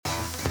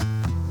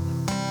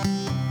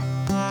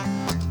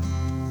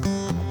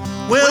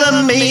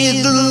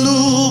made the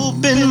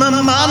loop in my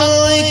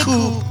Model A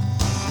coupe,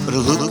 but I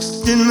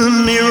looked in the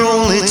mirror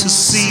only to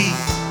see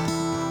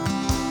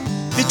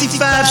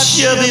 55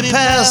 Chevy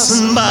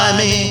passing by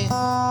me.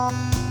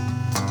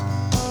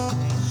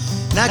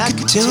 And I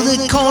could tell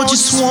that car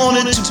just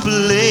wanted to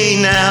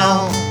play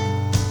now,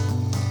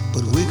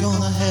 but we're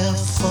gonna have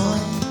fun,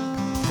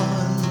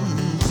 fun,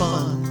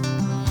 fun.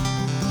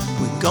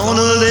 We're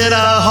gonna let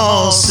our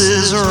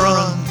horses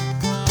run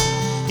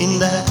in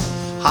that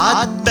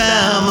hot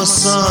Bama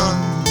sun,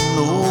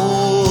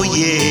 oh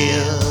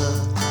yeah.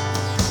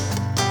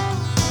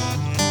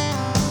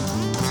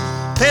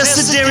 Past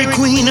the Dairy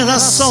Queen and I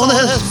saw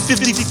that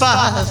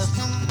 55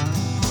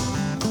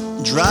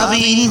 driver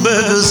eating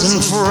burgers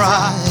and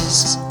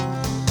fries.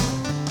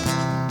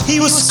 He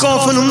was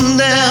scarfing them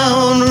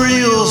down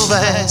real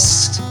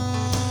fast,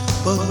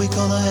 but we're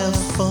gonna have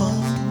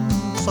fun,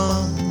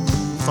 fun,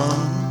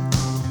 fun.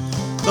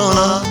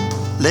 Gonna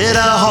let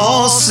our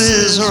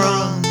horses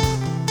run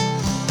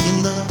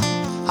in the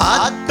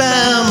hot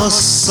Bama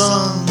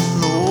sun,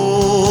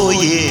 oh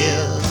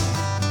yeah.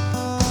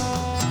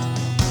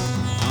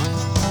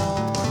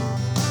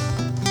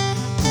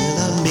 Well,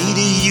 I made a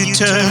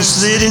U-turn,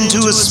 slid into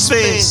a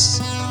space,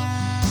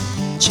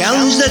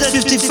 challenged that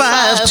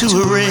 55 to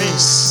a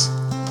race,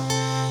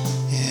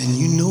 and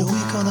you know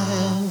we're gonna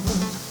have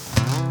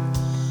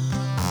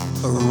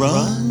a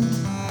run,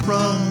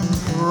 run,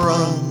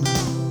 run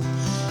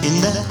in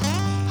that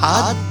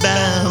hot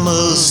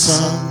Bama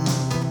sun.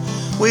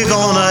 We're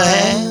gonna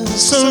have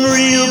some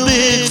real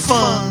big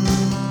fun,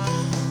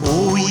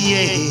 oh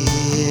yeah.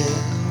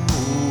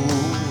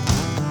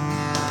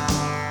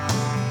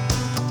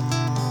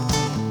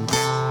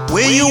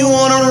 Where you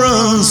wanna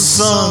run,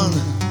 son?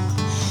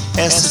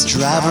 Asked the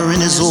driver in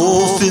his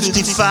old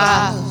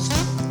 55.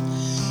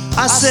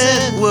 I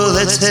said, well,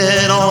 let's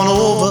head on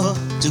over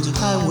to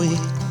Highway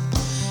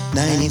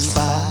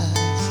 95.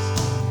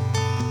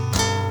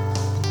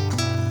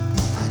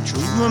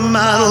 My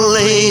Model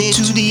A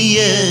to the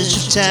edge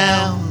of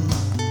town,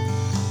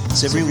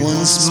 as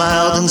everyone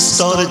smiled and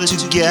started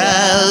to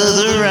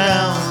gather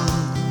round,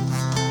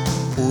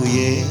 oh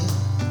yeah,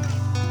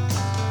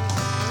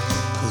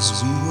 'cause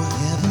we were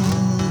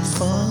having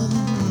fun,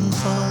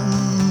 fun,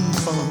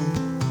 fun.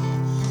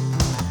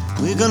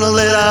 We're gonna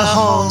let our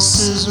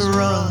horses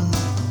run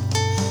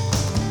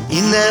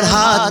in that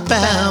hot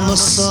Bama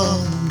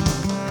sun,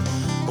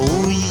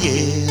 oh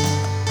yeah.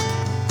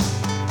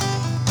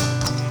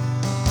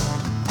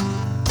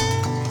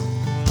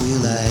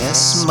 Well, I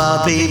asked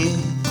my baby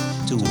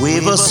to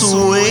wave us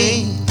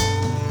away,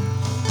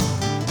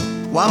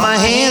 while my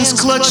hands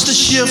clutched the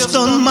shift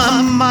on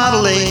my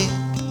Model A,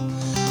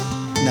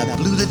 and I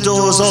blew the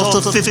doors off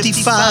the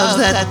 55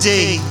 that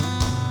day.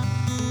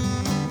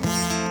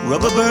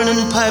 Rubber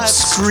burning pipes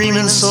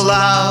screaming so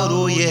loud,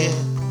 oh yeah.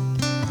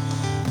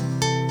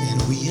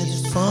 And we had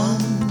fun,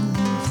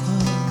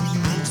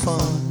 fun,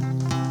 fun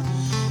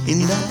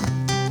in that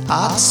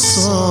hot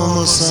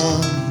summer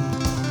sun.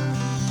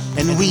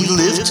 And we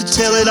live to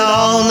tell it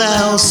all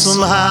now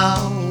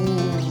somehow,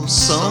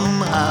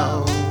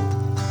 somehow.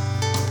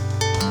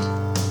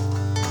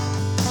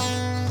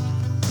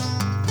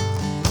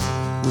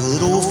 Well,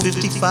 at old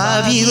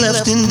 55 he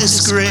left in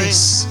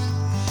disgrace,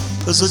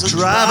 'cause the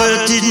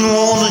driver didn't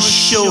want to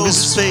show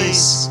his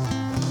face.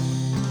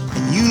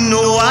 And you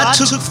know I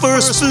took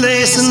first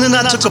place and then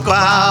I took a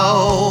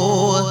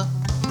bow.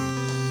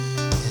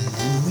 And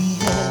then we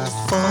had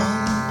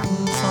fun,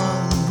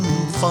 fun,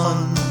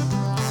 fun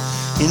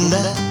in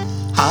that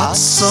hot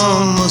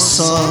summer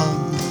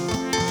sun,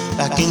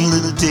 back in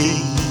the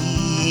day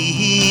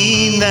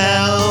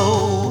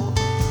now.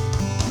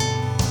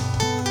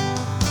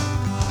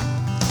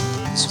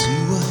 So we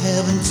were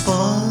having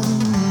fun,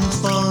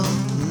 fun,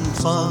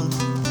 fun.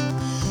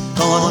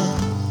 Gonna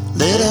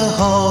let our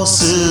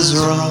horses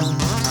run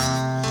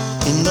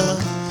in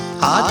the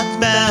hot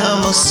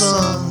Bama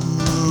sun,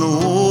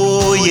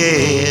 oh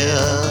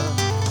yeah.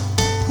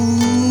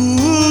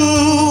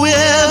 Ooh,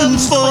 we're having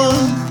fun,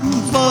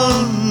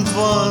 fun,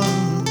 fun.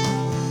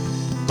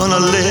 Gonna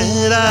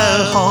let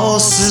our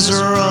horses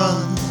run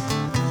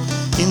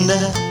in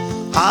that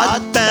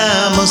hot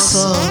Bama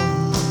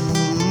sun,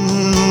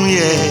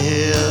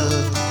 yeah.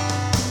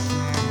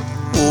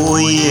 Oh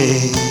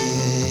yeah.